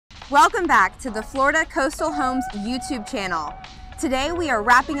Welcome back to the Florida Coastal Homes YouTube channel. Today we are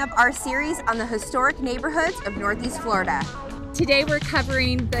wrapping up our series on the historic neighborhoods of Northeast Florida. Today we're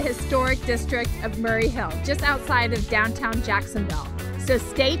covering the historic district of Murray Hill, just outside of downtown Jacksonville. So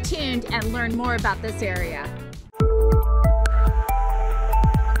stay tuned and learn more about this area.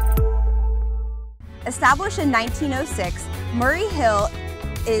 Established in 1906, Murray Hill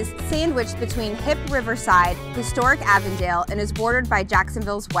is sandwiched between hip Riverside, historic Avondale, and is bordered by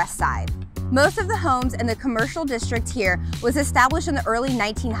Jacksonville's west side. Most of the homes in the commercial district here was established in the early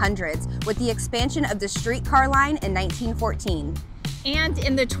 1900s with the expansion of the streetcar line in 1914. And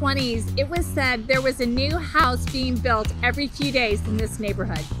in the 20s, it was said there was a new house being built every few days in this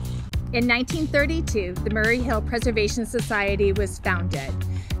neighborhood. In 1932, the Murray Hill Preservation Society was founded,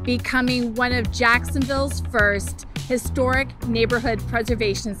 becoming one of Jacksonville's first historic neighborhood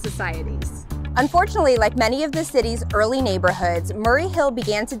preservation societies. Unfortunately, like many of the city's early neighborhoods, Murray Hill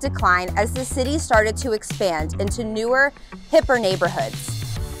began to decline as the city started to expand into newer, hipper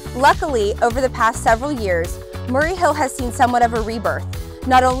neighborhoods. Luckily, over the past several years, Murray Hill has seen somewhat of a rebirth,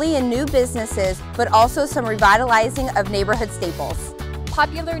 not only in new businesses, but also some revitalizing of neighborhood staples.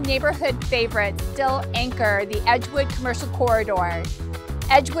 Popular neighborhood favorites still anchor the Edgewood Commercial Corridor.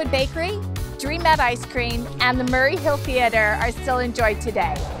 Edgewood Bakery, Dreamette Ice Cream, and the Murray Hill Theater are still enjoyed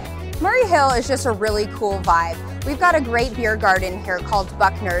today. Murray Hill is just a really cool vibe. We've got a great beer garden here called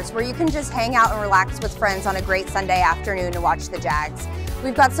Buckner's where you can just hang out and relax with friends on a great Sunday afternoon and watch the Jags.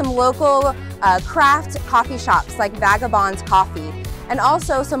 We've got some local craft coffee shops like Vagabond's Coffee, and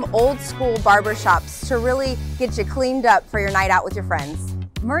also some old school barber shops to really get you cleaned up for your night out with your friends.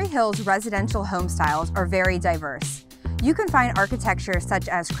 Murray Hill's residential home styles are very diverse. You can find architecture such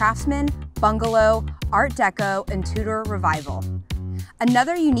as Craftsman, Bungalow, Art Deco, and Tudor Revival.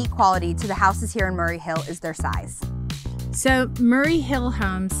 Another unique quality to the houses here in Murray Hill is their size. So Murray Hill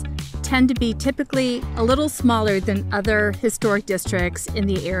homes tend to be typically a little smaller than other historic districts in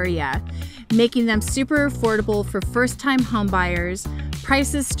the area, making them super affordable for first-time homebuyers,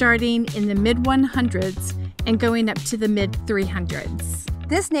 prices starting in the mid-100s and going up to the mid-300s.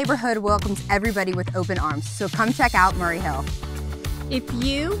 This neighborhood welcomes everybody with open arms, so come check out Murray Hill. If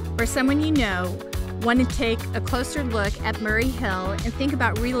you or someone you know want to take a closer look at Murray Hill and think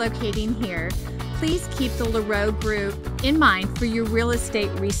about relocating here, please keep the Lareau Group in mind for your real estate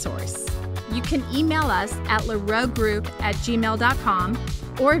resource. You can email us at lareaugroup@gmail.com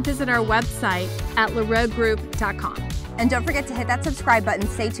or visit our website at lareaugroup.com. And don't forget to hit that subscribe button.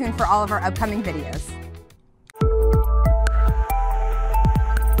 Stay tuned for all of our upcoming videos.